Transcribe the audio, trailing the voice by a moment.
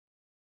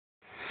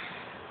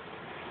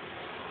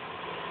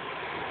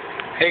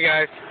Hey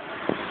guys,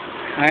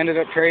 I ended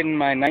up trading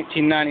my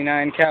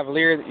 1999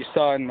 Cavalier that you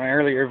saw in my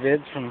earlier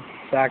vids from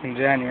back in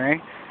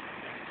January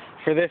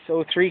for this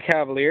 '03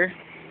 Cavalier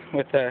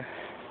with a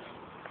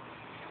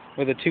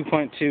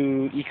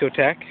 2.2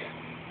 Ecotech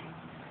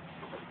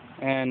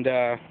and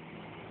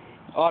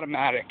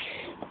automatic,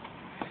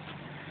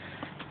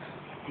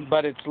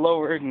 but it's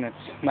lowered and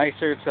it's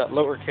nicer. It's got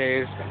lower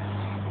Ks.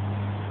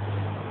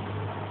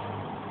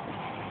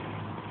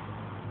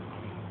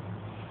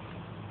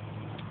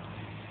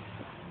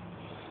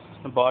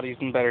 The body's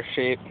in better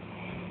shape.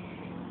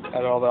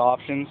 Got all the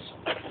options.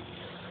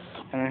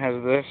 And it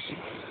has this.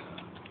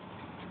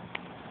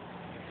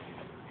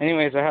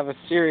 Anyways, I have a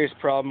serious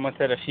problem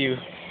with it.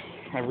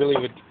 I really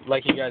would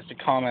like you guys to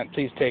comment.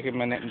 Please take a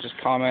minute and just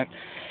comment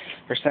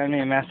or send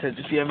me a message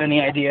if you have any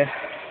idea.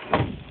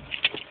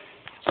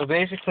 So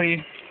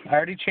basically, I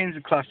already changed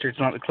the cluster. It's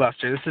not the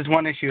cluster. This is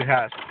one issue it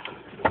has.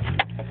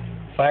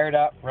 Fired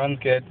up, runs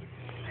good.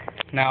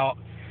 Now,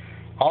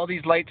 all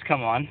these lights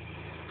come on.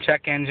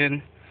 Check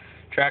engine,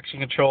 traction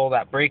control,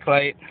 that brake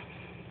light.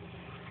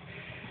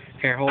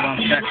 Here, hold on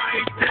a sec.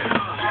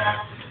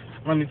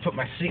 Let me put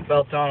my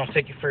seatbelt on. I'll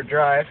take you for a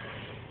drive.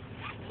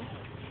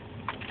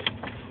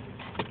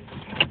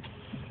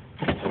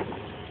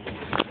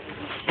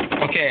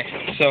 Okay,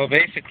 so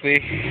basically,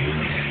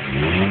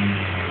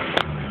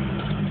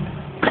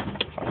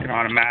 fucking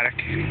automatic.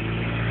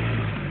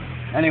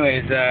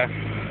 Anyways,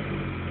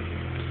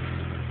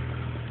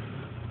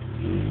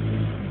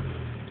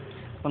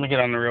 let me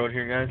get on the road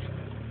here, guys.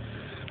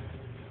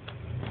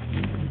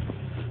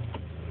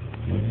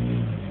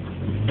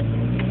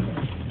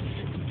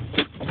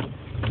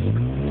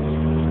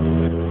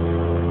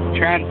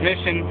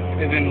 Transmission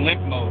is in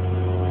limp mode.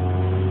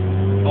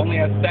 Only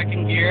has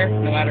second gear.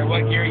 No matter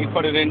what gear you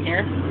put it in here,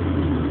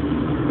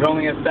 it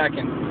only has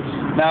second.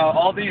 Now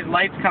all these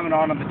lights coming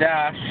on the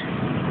dash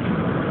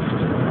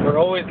were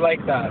always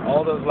like that.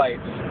 All those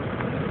lights.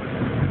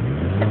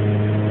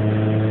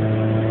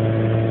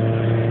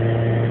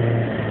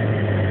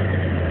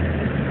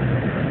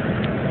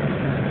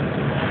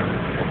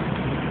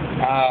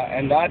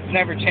 And that's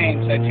never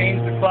changed. I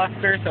changed the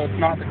cluster, so it's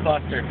not the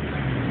cluster.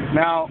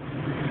 Now,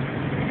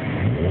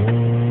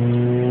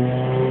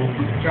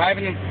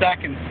 driving in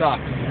second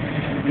sucks.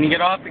 When you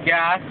get off the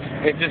gas,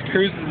 it just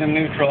cruises in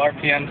neutral.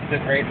 RPM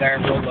sit right there,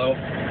 real low.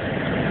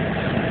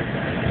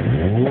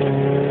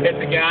 Hit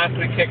the gas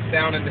and it kicks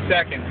down into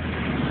second.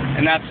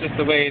 And that's just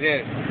the way it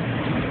is.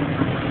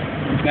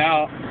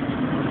 Now,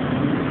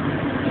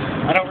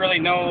 I don't really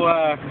know,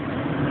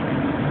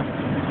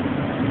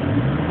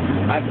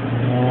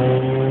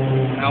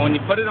 now when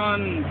you put it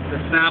on the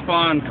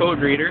Snap-on code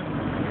reader,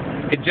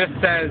 it just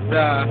says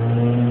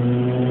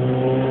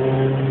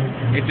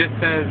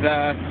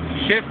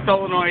shift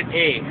solenoid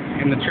A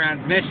in the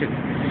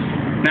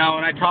transmission. Now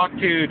when I talk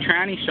to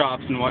tranny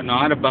shops and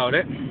whatnot about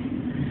it,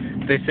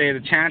 they say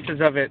the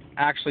chances of it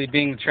actually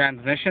being the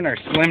transmission are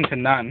slim to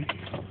none.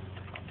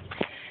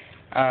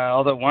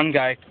 Although one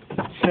guy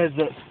says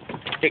that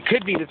it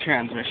could be the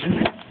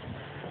transmission.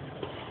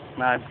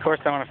 Now of course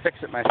I want to fix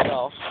it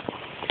myself.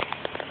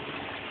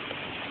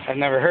 I've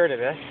never heard of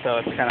this, so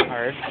it's kind of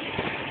hard.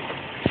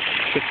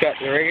 It's got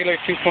the regular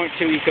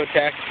 2.2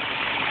 Ecotech,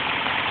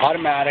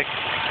 automatic.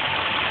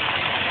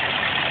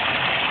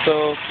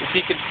 So if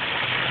you could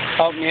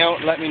help me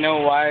out, let me know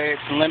why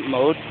it's in limp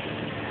mode.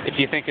 If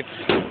you think it's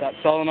that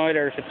solenoid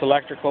or if it's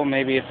electrical,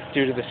 maybe it's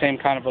due to the same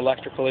kind of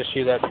electrical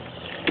issue that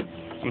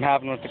I'm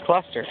having with the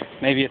cluster.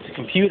 Maybe it's a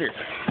computer.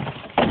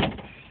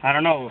 I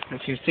don't know.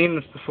 If you've seen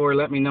this before,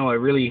 let me know. I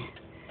really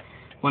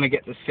want to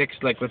get this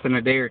fixed like within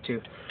a day or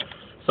two.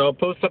 So I'll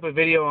post up a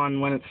video on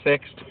when it's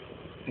fixed.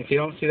 If you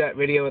don't see that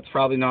video, it's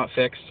probably not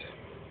fixed.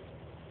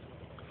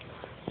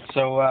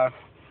 So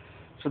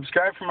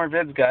subscribe for more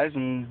vids, guys,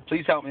 and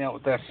please help me out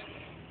with this.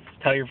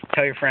 Tell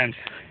your friends.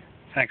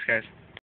 Thanks, guys.